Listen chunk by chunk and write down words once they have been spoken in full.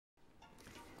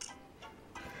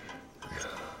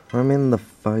I'm in the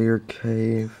fire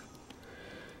cave.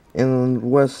 In the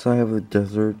west side of the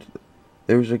desert,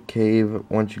 there's a cave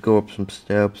once you go up some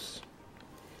steps.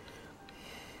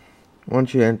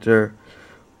 Once you enter,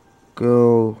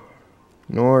 go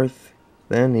north,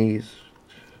 then east.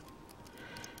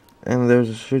 And there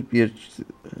should be a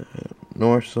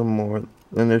north some more.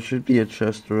 Then there should be a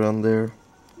chest around there.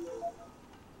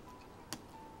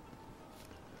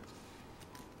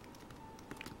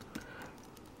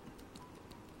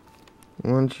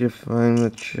 Once you find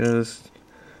the chest,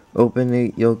 open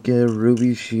it, you'll get a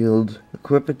ruby shield.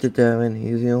 Equip it to Devin,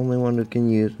 he's the only one who can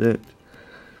use it.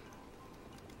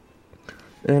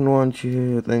 Then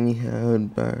then you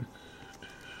head back.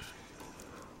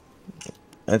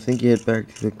 I think you head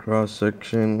back to the cross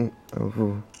section of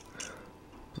a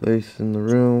place in the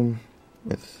room,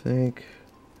 I think.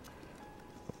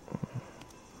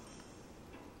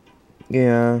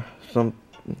 Yeah,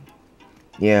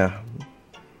 yeah.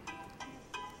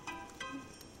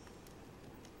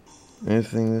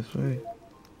 Anything this way?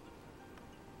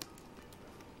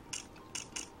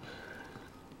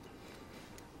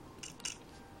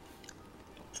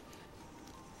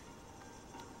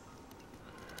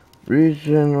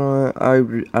 Reason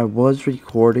I was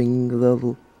recording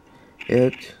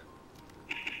it,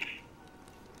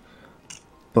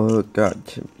 but got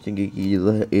to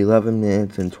 11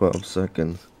 minutes and 12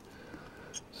 seconds,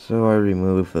 so I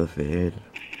removed the vid.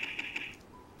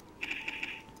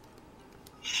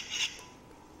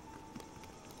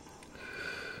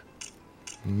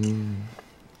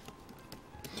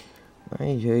 I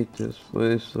hate this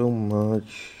place so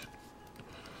much.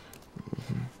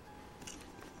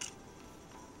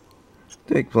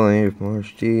 Take plenty of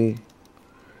marsh tea.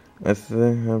 I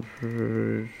think I'm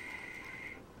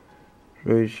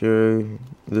pretty sure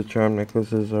the charm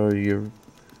necklaces are your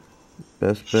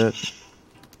best bet.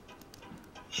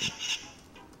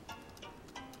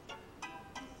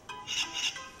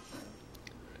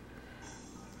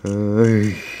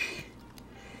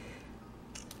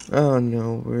 I don't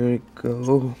know where to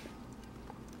go.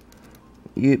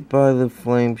 You buy the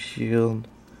flame shield,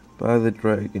 buy the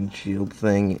dragon shield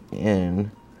thing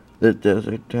in the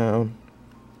desert town.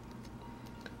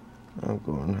 I'm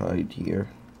going to hide here.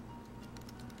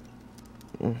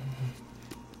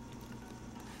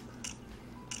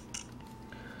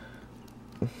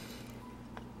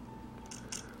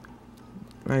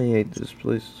 I hate this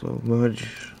place so much.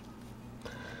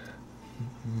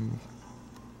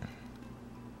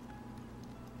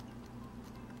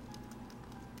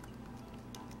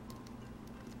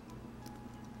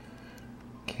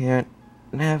 Can't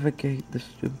navigate the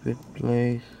stupid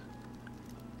place.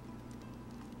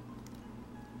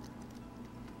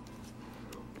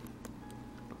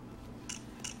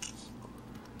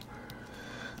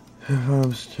 If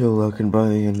I'm still looking by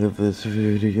the end of this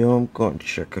video, I'm going to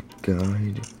check a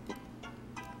guide.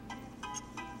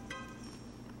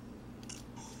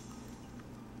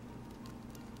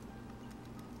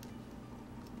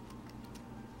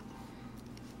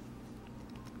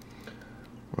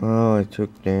 Oh, I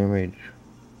took damage.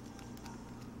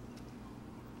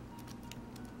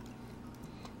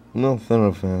 Nothing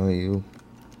of value.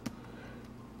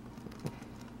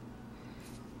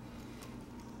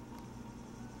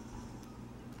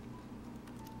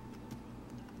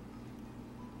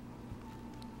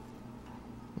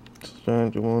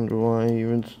 Starting to wonder why I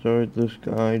even started this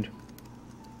guide.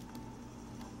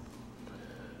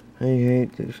 I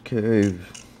hate this cave.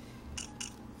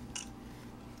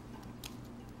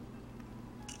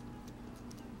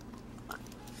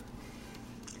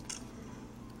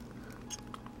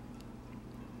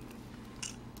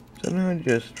 So now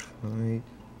just fight.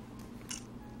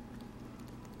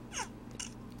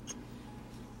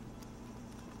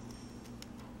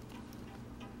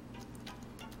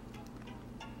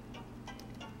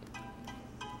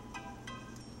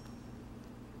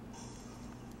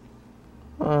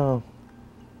 Oh.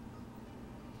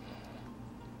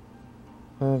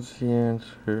 That's the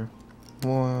answer.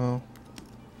 Wow.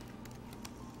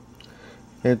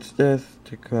 It's death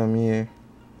to come here.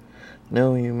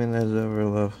 No human has ever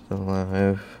left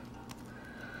alive.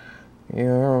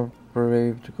 You're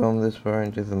brave to come this far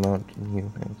into the mountain,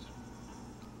 humans.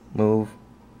 Move.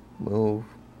 Move.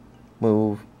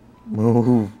 Move.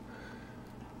 Move.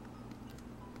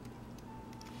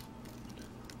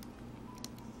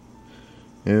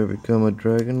 You ever become a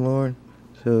dragon lord?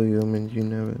 So humans, you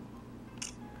never.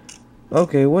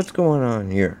 Okay, what's going on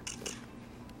here?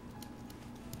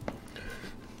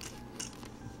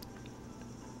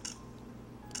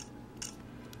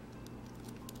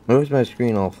 Where's my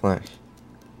screen all flash?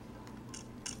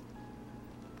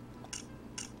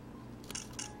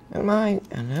 Am I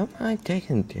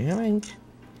taking damage?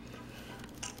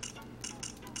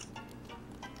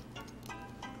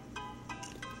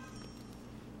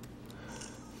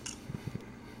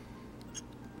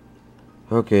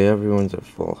 Okay, everyone's at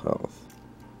full health.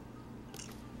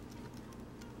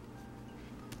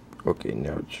 Okay,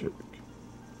 now check.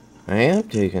 I am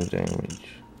taking damage.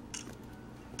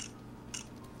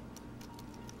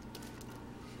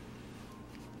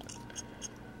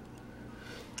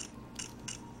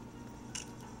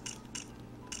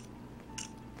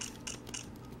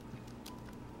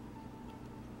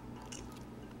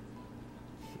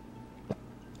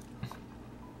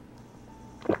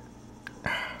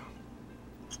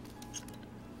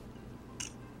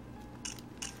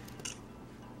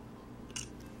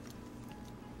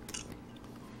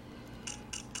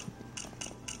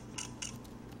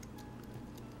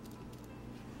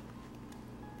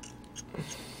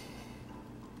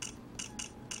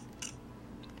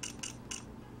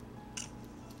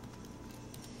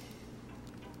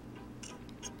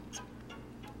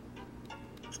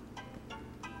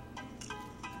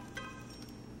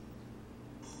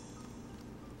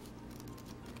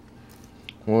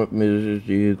 What measures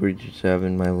do you creatures have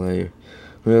in my lair?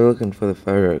 We're looking for the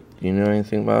fire oak. Do you know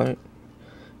anything about it?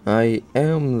 I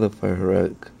am the fire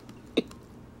oak.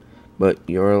 But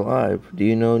you're alive. Do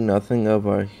you know nothing of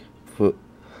our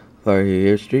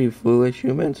history, foolish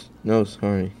humans? No,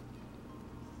 sorry.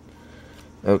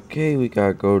 Okay, we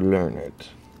gotta go learn it.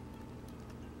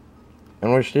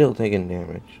 And we're still taking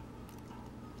damage.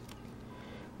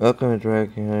 Welcome to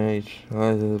Dragon Age.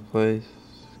 Lies of the place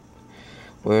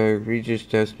where creatures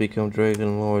just become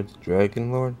Dragon Lords.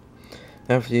 Dragon Lord?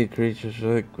 After you creatures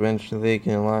eventually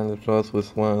can align themselves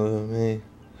with one of me.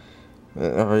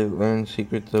 I learned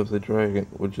secrets of the dragon.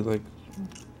 Would you like?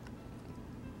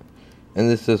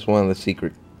 And this is one of the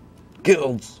secret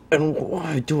guilds. And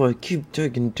why do I keep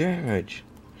taking damage?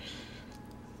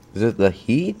 Is it the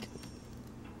heat?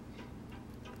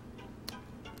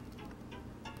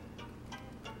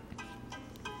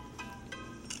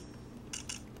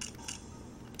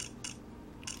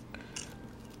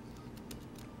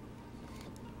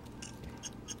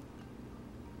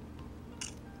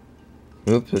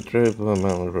 Oops, I tried to put him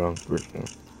on the wrong person.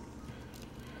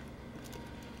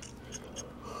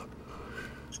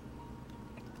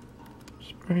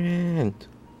 Sprint!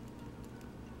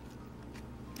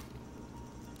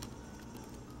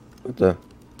 What the?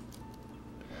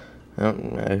 I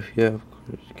don't know if you have.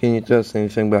 Can you tell us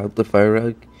anything about the fire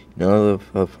egg? No,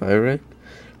 the fire egg?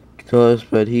 Tell us,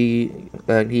 but he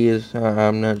is.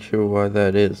 I'm not sure why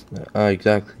that is.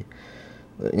 Exactly.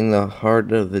 In the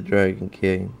heart of the Dragon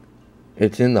King.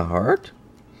 It's in the heart?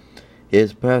 It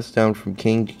is passed down from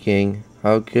king to king.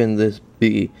 How can this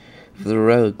be? If the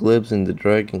relic lives in the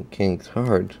Dragon King's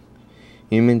heart.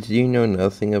 Humans, do you know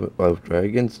nothing about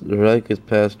dragons? The relic is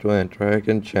passed when a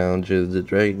dragon challenges the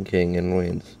Dragon King and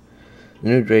wins. The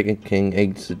new Dragon King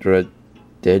eggs the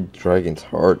dead dragon's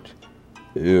heart.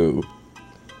 Ew.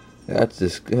 That's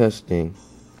disgusting.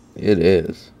 It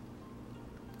is.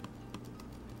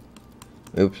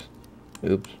 Oops.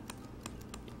 Oops.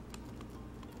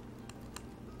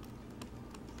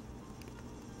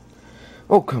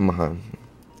 Oh, come on.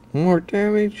 More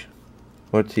damage?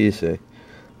 What's he say?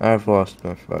 I've lost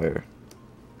my fire.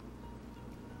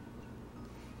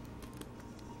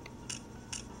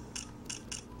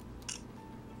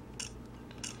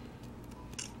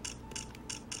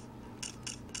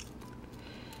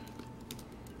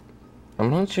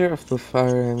 I'm not sure if the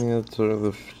fire amulets or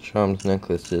the charms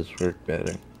necklaces work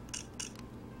better.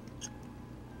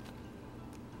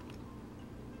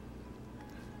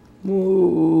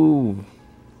 Move!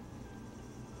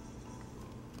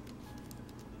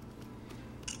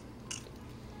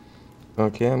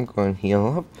 Okay, I'm going to heal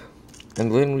up,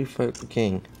 and then we fight the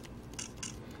king.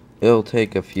 It'll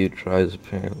take a few tries,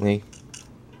 apparently.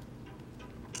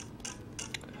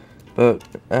 But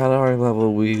at our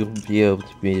level, we'll be able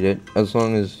to beat it, as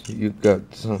long as you got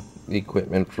some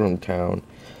equipment from town,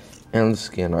 and the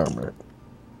skin armor.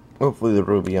 Hopefully the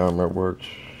ruby armor works.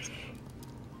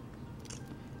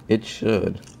 It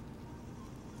should.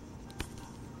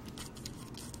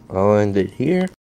 I'll end it here.